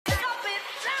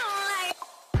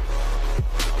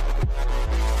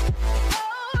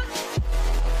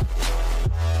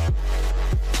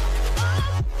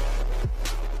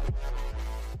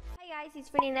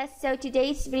Fernanda. So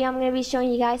today's video I'm going to be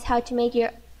showing you guys how to make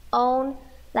your own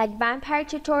like vampire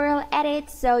tutorial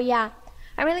edits. So yeah,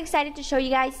 I'm really excited to show you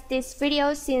guys this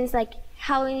video since like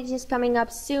Halloween is just coming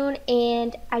up soon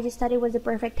and I just thought it was the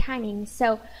perfect timing.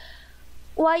 So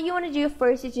what you want to do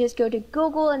first is just go to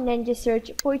Google and then just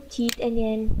search for teeth, and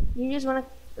then you just want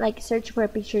to like search for a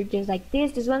picture just like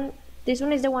this. This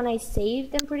one is the one I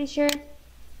saved, I'm pretty sure.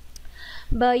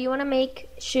 But you want to make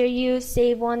sure you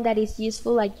save one that is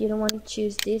useful. Like you don't want to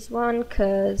choose this one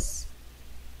because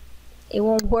it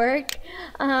won't work,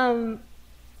 or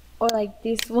like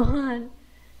this one.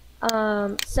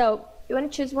 So you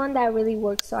want to choose one that really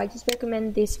works. So I just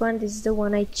recommend this one. This is the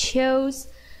one I chose.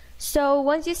 So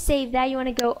once you save that, you want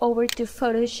to go over to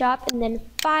Photoshop and then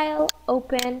File,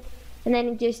 Open, and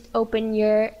then just open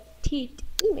your teeth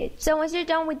image. So once you're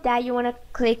done with that, you want to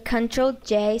click Ctrl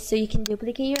J so you can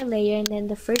duplicate your layer, and then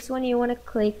the first one you want to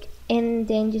click and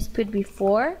then just put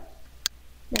before,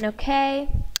 then OK,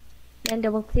 then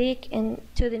double click and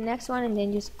to the next one and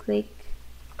then just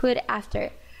put after.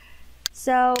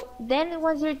 So then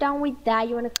once you're done with that,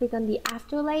 you want to click on the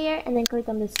after layer and then click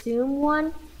on the zoom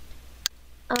one,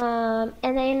 and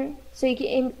then so it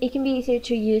can be easier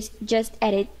to use just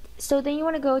edit. So then you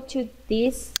want to go to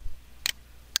this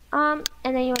and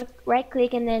then you want to right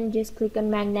click and then just click on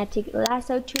magnetic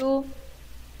lasso tool,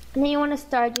 and then you want to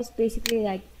start just basically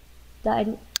like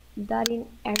dotting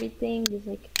everything just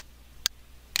like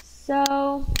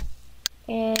so.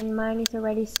 And mine is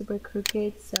already super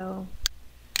crooked, so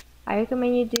I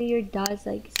recommend you do your dots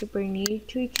like super near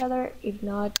to each other. If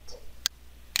not,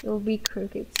 it will be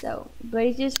crooked. So but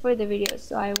it's just for the video,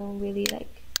 so I won't really like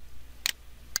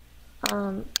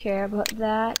care about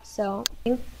that. So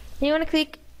then you want to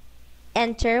click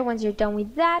enter once you're done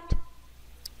with that,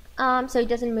 so it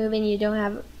doesn't move and you don't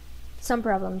have some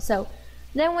problems. So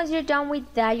then once you're done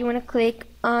with that, you want to click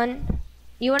on,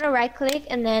 you want to right click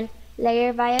and then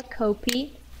layer via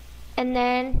copy, and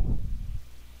then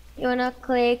you want to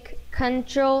click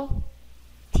Ctrl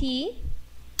T,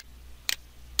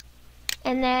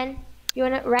 and then you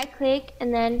want to right click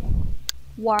and then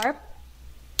warp,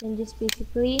 and just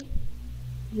basically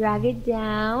drag it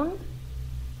down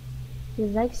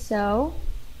just like so.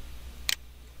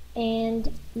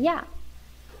 And yeah,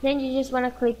 then you just want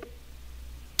to click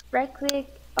right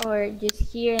click or just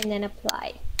here and then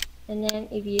apply, and then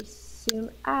if you zoom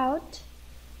out,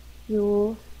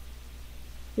 you'll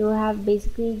have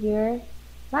basically your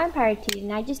vampire teeth,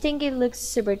 and I just think it looks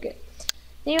super good.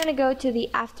 Then you want to go to the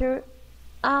after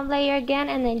layer again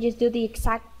and then just do the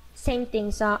exact same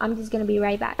thing. So I'm just gonna be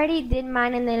right back. I already did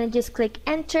mine, and then I just click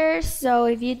enter. So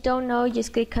if you don't know,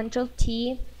 just click Ctrl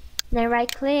T, then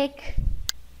right click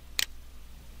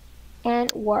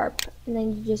and warp, and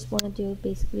then you just want to do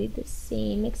basically the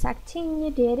same exact thing you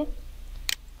did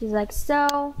just like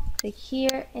so. Click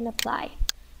here and apply.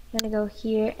 I'm gonna go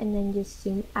here and then just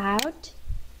zoom out,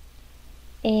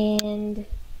 and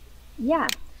yeah,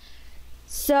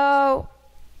 so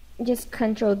just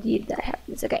Ctrl D if that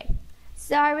happens. Okay,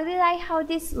 so I really like how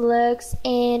this looks,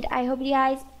 and I hope you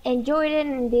guys enjoyed it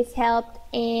and this helped.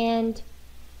 And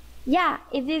yeah,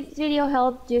 if this video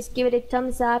helped, just give it a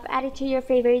thumbs up, add it to your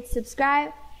favorites,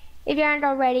 subscribe if you aren't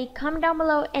already, comment down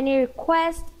below any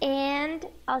requests, and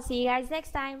I'll see you guys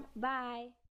next time. Bye.